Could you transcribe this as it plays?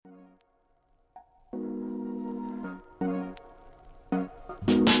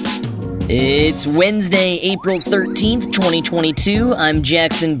It's Wednesday, April 13th, 2022. I'm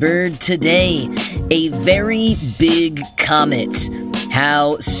Jackson Bird. Today, a very big comet.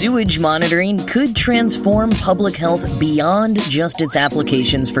 How sewage monitoring could transform public health beyond just its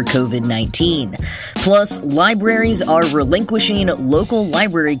applications for COVID-19. Plus, libraries are relinquishing local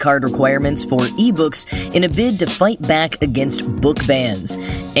library card requirements for ebooks in a bid to fight back against book bans.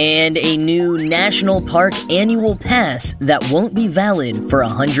 And a new national park annual pass that won't be valid for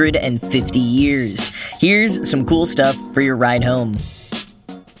 150 years. Here's some cool stuff for your ride home.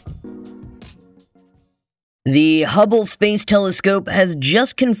 The Hubble Space Telescope has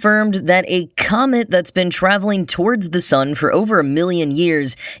just confirmed that a comet that's been traveling towards the sun for over 1 million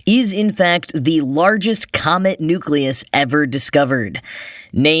years is in fact the largest comet nucleus ever discovered.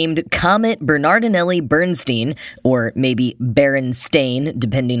 Named Comet Bernardinelli-Bernstein, or maybe Berenstain,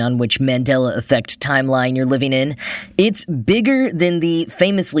 depending on which Mandela effect timeline you're living in, it's bigger than the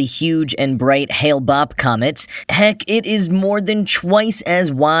famously huge and bright Hale-Bopp comets. Heck, it is more than twice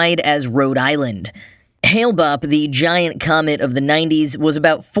as wide as Rhode Island. Hale-Bopp, the giant comet of the 90s, was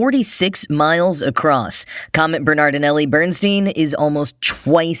about 46 miles across. Comet Bernardinelli-Bernstein is almost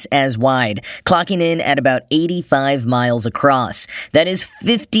twice as wide, clocking in at about 85 miles across. That is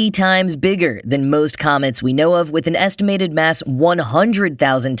 50 times bigger than most comets we know of, with an estimated mass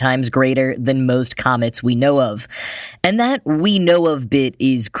 100,000 times greater than most comets we know of. And that "we know of" bit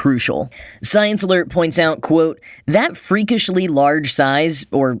is crucial. Science Alert points out, quote, "That freakishly large size,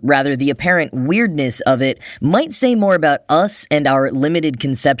 or rather the apparent weirdness of it, might say more about us and our limited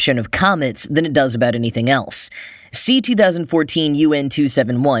conception of comets than it does about anything else." See 2014 UN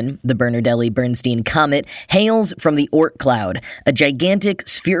 271, the Bernardelli-Bernstein comet, hails from the Oort cloud, a gigantic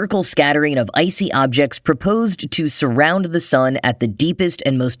spherical scattering of icy objects proposed to surround the sun at the deepest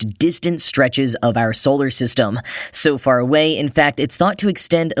and most distant stretches of our solar system. So far away, in fact, it's thought to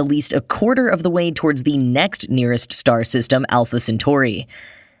extend at least a quarter of the way towards the next nearest star system, Alpha Centauri.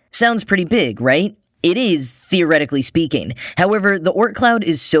 Sounds pretty big, right? It is, theoretically speaking. However, the Oort cloud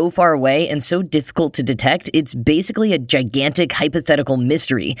is so far away and so difficult to detect, it's basically a gigantic hypothetical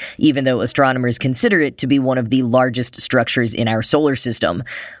mystery, even though astronomers consider it to be one of the largest structures in our solar system.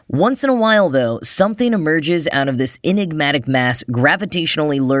 Once in a while, though, something emerges out of this enigmatic mass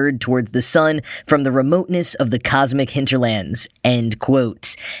gravitationally lured towards the sun from the remoteness of the cosmic hinterlands, end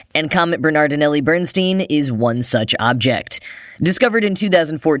quote. And Comet Bernardinelli-Bernstein is one such object. Discovered in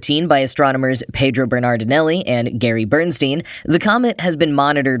 2014 by astronomers Pedro Bernardinelli and Gary Bernstein, the comet has been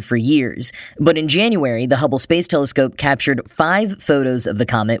monitored for years. But in January, the Hubble Space Telescope captured 5 photos of the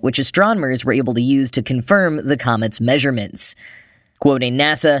comet, which astronomers were able to use to confirm the comet's measurements. Quoting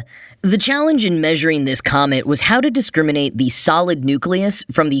NASA, "The challenge in measuring this comet was how to discriminate the solid nucleus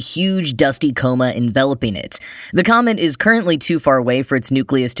from the huge dusty coma enveloping it. The comet is currently too far away for its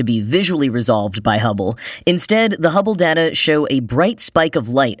nucleus to be visually resolved by Hubble. Instead, the Hubble data show a bright spike of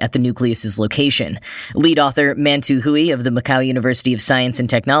light at the nucleus's location." Lead author Mantu Hui of the Macau University of Science and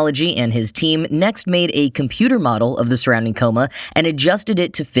Technology and his team next made a computer model of the surrounding coma and adjusted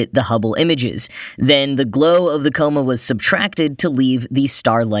it to fit the Hubble images. Then the glow of the coma was subtracted to leave the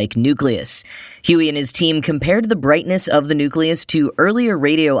star-like nucleus. Huey and his team compared the brightness of the nucleus to earlier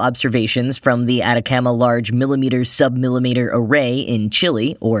radio observations from the Atacama Large Millimeter-Submillimeter Array in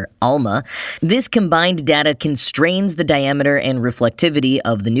Chile, or ALMA. This combined data constrains the diameter and reflectivity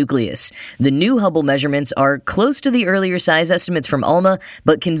of the nucleus. The new Hubble measurements are close to the earlier size estimates from ALMA,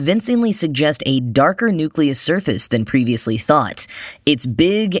 but convincingly suggest a darker nucleus surface than previously thought. "It's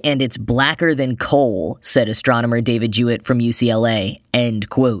big and it's blacker than coal," said astronomer David Jewett from UCLA. End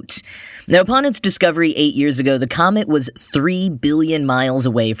quote. Now, upon its discovery 8 years ago, the comet was 3 billion miles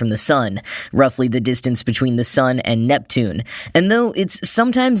away from the sun, roughly the distance between the sun and Neptune. And though it's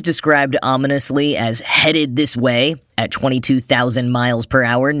sometimes described ominously as headed this way, at 22,000 miles per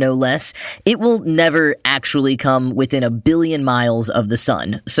hour, no less, it will never actually come within 1 billion miles of the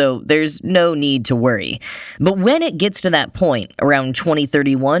sun, so there's no need to worry. But when it gets to that point, around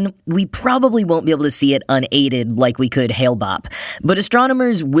 2031, we probably won't be able to see it unaided like we could Hale-Bopp. But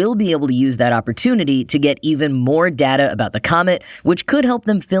astronomers will be able to use that opportunity to get even more data about the comet, which could help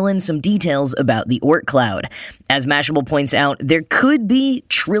them fill in some details about the Oort cloud. As Mashable points out, there could be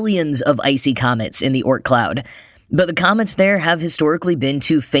trillions of icy comets in the Oort cloud. But the comets there have historically been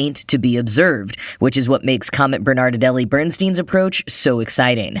too faint to be observed, which is what makes Comet Bernardinelli-Bernstein's approach so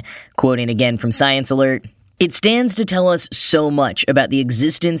exciting. Quoting again from Science Alert, It stands to tell us so much about the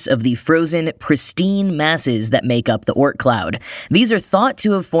existence of the frozen, pristine masses that make up the Oort cloud. These are thought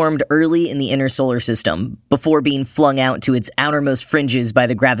to have formed early in the inner solar system, before being flung out to its outermost fringes by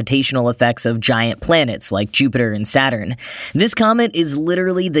the gravitational effects of giant planets like Jupiter and Saturn. This comet is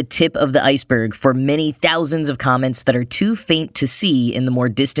literally the tip of the iceberg for many thousands of comets that are too faint to see in the more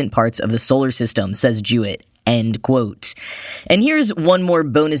distant parts of the solar system, says Jewett. End quote. And here's one more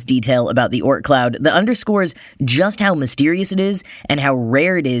bonus detail about the Oort cloud that underscores just how mysterious it is and how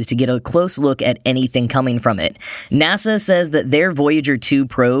rare it is to get a close look at anything coming from it. NASA says that their Voyager 2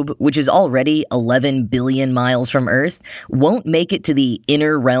 probe, which is already 11 billion miles from Earth, won't make it to the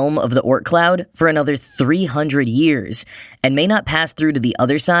inner realm of the Oort cloud for another 300 years, and may not pass through to the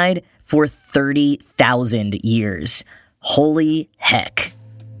other side for 30,000 years. Holy heck.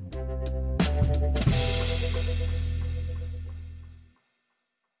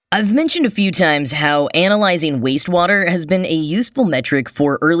 I've mentioned a few times how analyzing wastewater has been a useful metric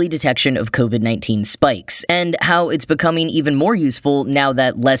for early detection of COVID-19 spikes, and how it's becoming even more useful now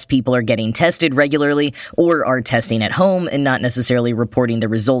that less people are getting tested regularly or are testing at home and not necessarily reporting the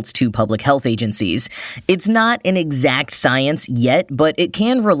results to public health agencies. It's not an exact science yet, but it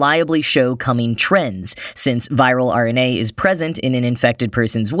can reliably show coming trends, since viral RNA is present in an infected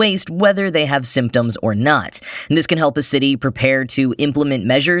person's waste whether they have symptoms or not. And this can help a city prepare to implement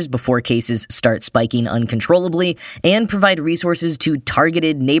measures before cases start spiking uncontrollably, and provide resources to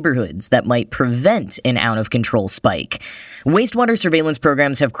targeted neighborhoods that might prevent an out-of-control spike. Wastewater surveillance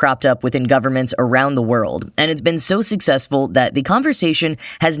programs have cropped up within governments around the world, and it's been so successful that the conversation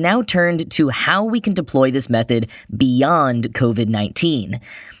has now turned to how we can deploy this method beyond COVID-19.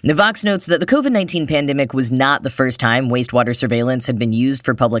 Vox notes that the COVID-19 pandemic was not the first time wastewater surveillance had been used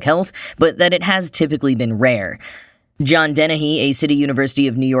for public health, but that it has typically been rare. John Dennehy, a City University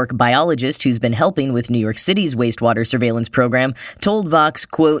of New York biologist who's been helping with New York City's wastewater surveillance program, told Vox,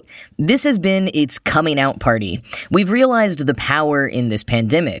 quote, "This has been its coming out party. We've realized the power in this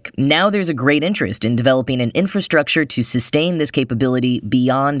pandemic. Now there's a great interest in developing an infrastructure to sustain this capability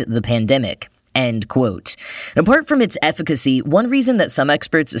beyond the pandemic." End quote. Apart from its efficacy, one reason that some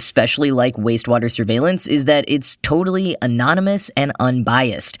experts especially like wastewater surveillance is that it's totally anonymous and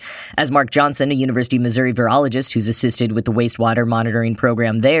unbiased. As Mark Johnson, a University of Missouri virologist who's assisted with the wastewater monitoring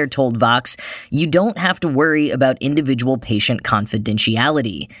program there, told Vox, "You don't have to worry about individual patient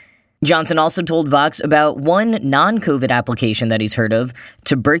confidentiality." Johnson also told Vox about one non-COVID application that he's heard of,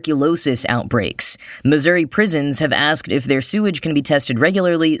 tuberculosis outbreaks. Missouri prisons have asked if their sewage can be tested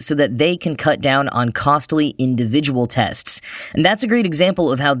regularly so that they can cut down on costly individual tests. And that's a great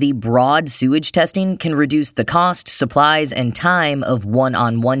example of how the broad sewage testing can reduce the cost, supplies, and time of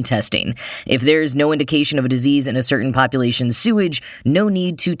one-on-one testing. If there's no indication of a disease in a certain population's sewage, no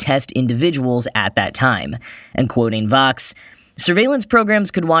need to test individuals at that time. And quoting Vox, "Surveillance programs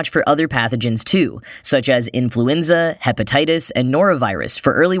could watch for other pathogens too, such as influenza, hepatitis, and norovirus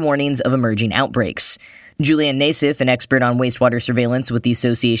for early warnings of emerging outbreaks." Julian Nassif, an expert on wastewater surveillance with the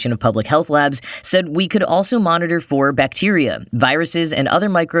Association of Public Health Labs, said we could also monitor for bacteria, viruses, and other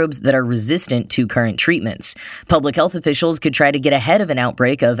microbes that are resistant to current treatments. Public health officials could try to get ahead of an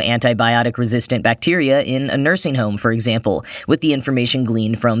outbreak of antibiotic-resistant bacteria in a nursing home, for example, with the information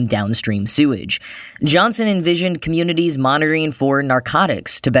gleaned from downstream sewage. Johnson envisioned communities monitoring for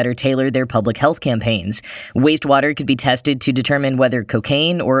narcotics to better tailor their public health campaigns. Wastewater could be tested to determine whether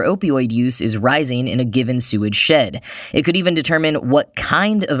cocaine or opioid use is rising in a given sewage shed. It could even determine what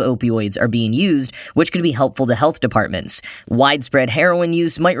kind of opioids are being used, which could be helpful to health departments. Widespread heroin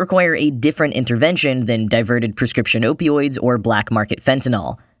use might require a different intervention than diverted prescription opioids or black market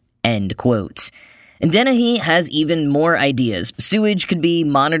fentanyl. End quote. And Dennehy has even more ideas. Sewage could be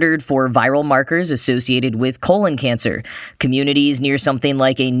monitored for viral markers associated with colon cancer. Communities near something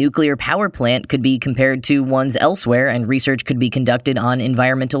like a nuclear power plant could be compared to ones elsewhere, and research could be conducted on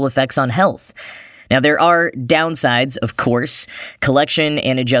environmental effects on health. Now, there are downsides, of course. Collection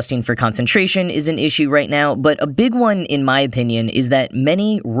and adjusting for concentration is an issue right now, but a big one, in my opinion, is that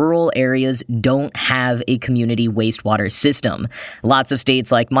many rural areas don't have a community wastewater system. Lots of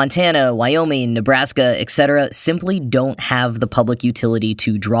states like Montana, Wyoming, Nebraska, etc. simply don't have the public utility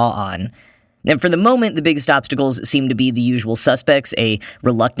to draw on. And for the moment, the biggest obstacles seem to be the usual suspects: a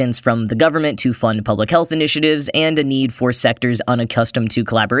reluctance from the government to fund public health initiatives, and a need for sectors unaccustomed to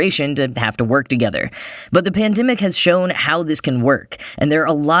collaboration to have to work together. But the pandemic has shown how this can work, and there are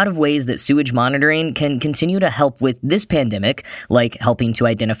a lot of ways that sewage monitoring can continue to help with this pandemic, like helping to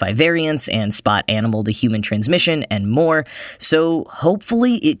identify variants and spot animal-to-human transmission and more. So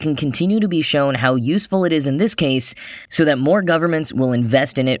hopefully it can continue to be shown how useful it is in this case, so that more governments will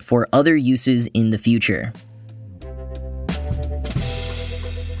invest in it for other uses in the future.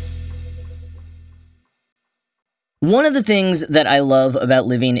 One of the things that I love about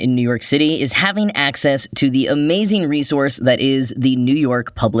living in New York City is having access to the amazing resource that is the New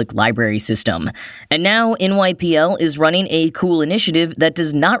York Public Library System. And now NYPL is running a cool initiative that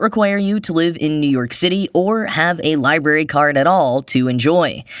does not require you to live in New York City or have a library card at all to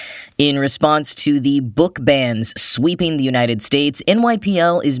enjoy. In response to the book bans sweeping the United States,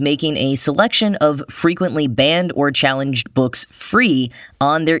 NYPL is making a selection of frequently banned or challenged books free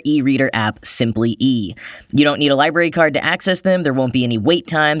on their e-reader app, Simply E. You don't need a library card to access them. There won't be any wait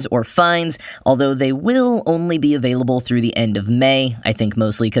times or fines, although they will only be available through the end of May. I think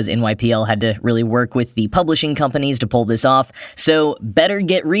mostly because NYPL had to really work with the publishing companies to pull this off, so better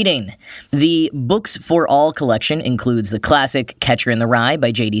get reading. The Books for All collection includes the classic Catcher in the Rye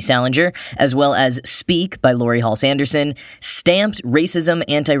by J.D. Salinger, as well as Speak by Laurie Halse Anderson, Stamped Racism,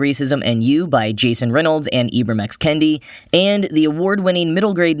 Anti-Racism, and You by Jason Reynolds and Ibram X. Kendi, and the award-winning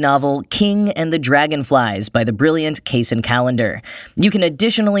middle grade novel King and the Dragonflies by the brilliant Kaysen Callender. You can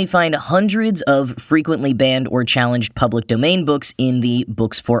additionally find hundreds of frequently banned or challenged public domain books in the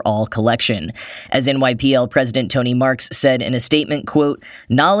Books for All collection. As NYPL President Tony Marks said in a statement, quote,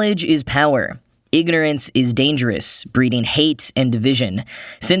 "Knowledge is power. Ignorance is dangerous, breeding hate and division.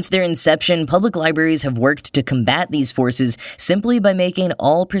 Since their inception, public libraries have worked to combat these forces simply by making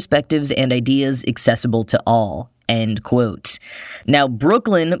all perspectives and ideas accessible to all." End quote. Now,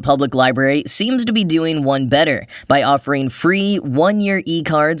 Brooklyn Public Library seems to be doing one better by offering free one-year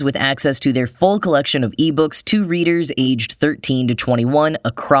e-cards with access to their full collection of ebooks to readers aged 13 to 21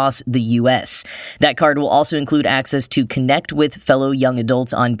 across the U.S. That card will also include access to connect with fellow young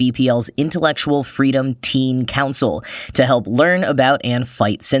adults on BPL's Intellectual Freedom Teen Council to help learn about and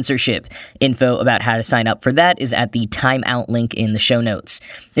fight censorship. Info about how to sign up for that is at the timeout link in the show notes.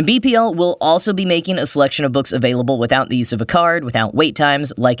 And BPL will also be making a selection of books available without the use of a card, without wait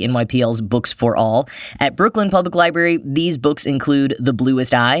times, like NYPL's Books for All. At Brooklyn Public Library, these books include The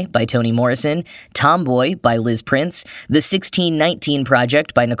Bluest Eye by Toni Morrison, Tomboy by Liz Prince, The 1619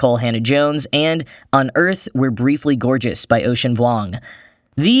 Project by Nicole Hannah-Jones, and On Earth, We're Briefly Gorgeous by Ocean Vuong.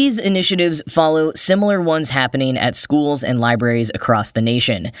 These initiatives follow similar ones happening at schools and libraries across the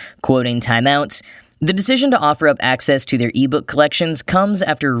nation. Quoting Time Out, "The decision to offer up access to their ebook collections comes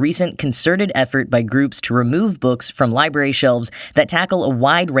after a recent concerted effort by groups to remove books from library shelves that tackle a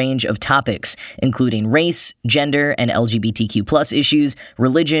wide range of topics, including race, gender, and LGBTQ+ issues,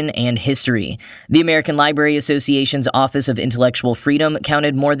 religion, and history. The American Library Association's Office of Intellectual Freedom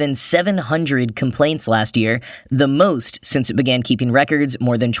counted more than 700 complaints last year, the most since it began keeping records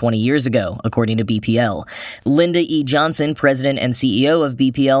more than 20 years ago, according to BPL. Linda E. Johnson, president and CEO of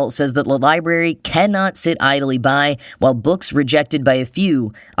BPL, says that the library cannot sit idly by while books rejected by a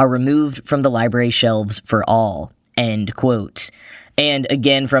few are removed from the library shelves for all." End quote. And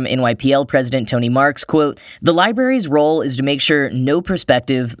again from NYPL President Tony Marks, quote, "The library's role is to make sure no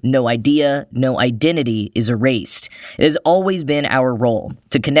perspective, no idea, no identity is erased. It has always been our role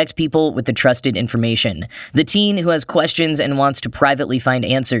to connect people with the trusted information. The teen who has questions and wants to privately find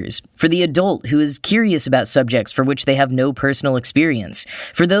answers. For the adult who is curious about subjects for which they have no personal experience.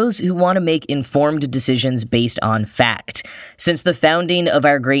 For those who want to make informed decisions based on fact. Since the founding of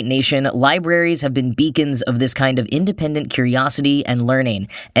our great nation, libraries have been beacons of this kind of independent curiosity and learning,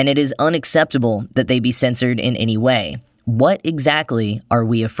 and it is unacceptable that they be censored in any way. What exactly are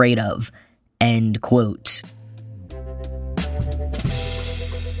we afraid of?" End quote.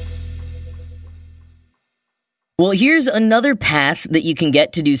 Well, here's another pass that you can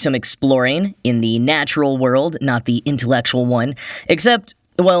get to do some exploring in the natural world, not the intellectual one, except,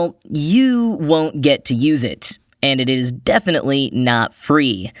 well, you won't get to use it, and it is definitely not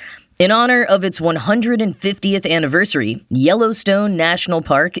free. In honor of its 150th anniversary, Yellowstone National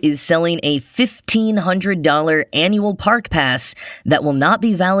Park is selling a $1,500 annual park pass that will not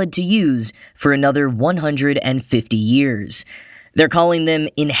be valid to use for another 150 years. They're calling them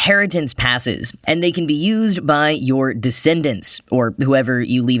inheritance passes, and they can be used by your descendants, or whoever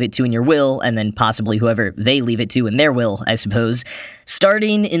you leave it to in your will, and then possibly whoever they leave it to in their will, I suppose,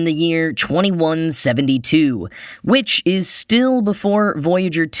 starting in the year 2172, which is still before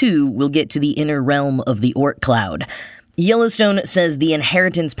Voyager 2 will get to the inner realm of the Oort cloud. Yellowstone says the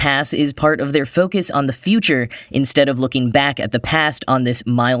inheritance pass is part of their focus on the future instead of looking back at the past on this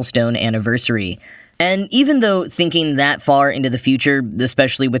milestone anniversary. And even though thinking that far into the future,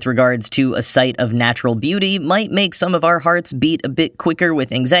 especially with regards to a site of natural beauty, might make some of our hearts beat a bit quicker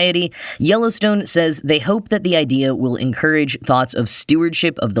with anxiety, Yellowstone says they hope that the idea will encourage thoughts of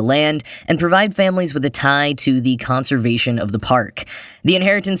stewardship of the land and provide families with a tie to the conservation of the park. The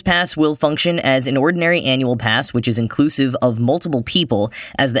Inheritance Pass will function as an ordinary annual pass, which is inclusive of multiple people.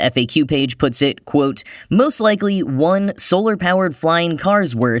 As the FAQ page puts it, quote, most likely one solar-powered flying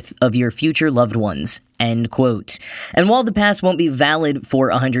car's worth of your future loved ones. End quote. And while the pass won't be valid for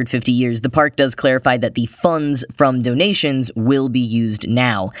 150 years, the park does clarify that the funds from donations will be used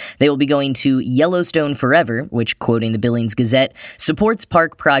now. They will be going to Yellowstone Forever, which, quoting the Billings Gazette, supports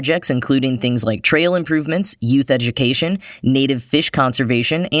park projects including things like trail improvements, youth education, native fish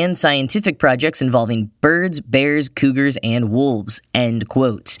conservation, and scientific projects involving birds, bears, cougars, and wolves. End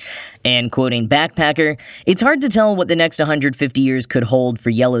quote. And quoting Backpacker, it's hard to tell what the next 150 years could hold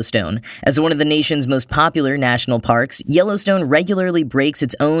for Yellowstone. As one of the nation's most popular national parks, Yellowstone regularly breaks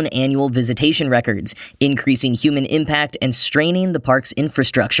its own annual visitation records, increasing human impact and straining the park's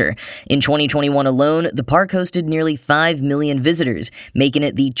infrastructure. In 2021 alone, the park hosted nearly 5 million visitors, making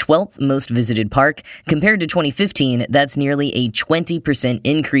it the 12th most visited park. Compared to 2015, that's nearly a 20%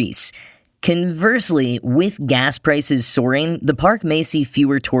 increase. Conversely, with gas prices soaring, the park may see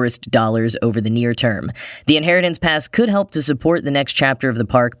fewer tourist dollars over the near term. The Inheritance Pass could help to support the next chapter of the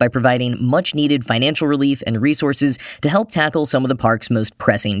park by providing much-needed financial relief and resources to help tackle some of the park's most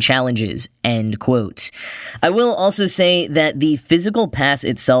pressing challenges. End quote. I will also say that the physical pass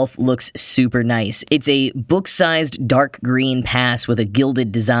itself looks super nice. It's a book-sized dark green pass with a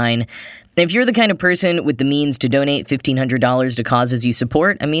gilded design. If you're the kind of person with the means to donate $1,500 to causes you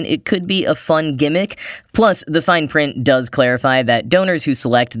support, it could be a fun gimmick. Plus, the fine print does clarify that donors who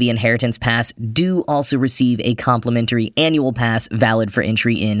select the Inheritance Pass do also receive a complimentary annual pass valid for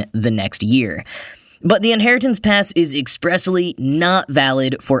entry in the next year. But the Inheritance Pass is expressly not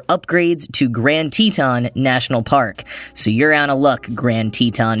valid for upgrades to Grand Teton National Park. So you're out of luck, Grand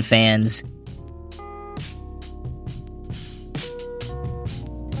Teton fans.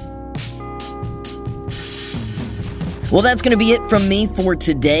 Well, that's going to be it from me for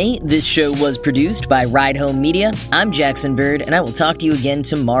today. This show was produced by Ride Home Media. I'm Jackson Bird, and I will talk to you again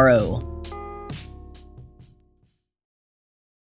tomorrow.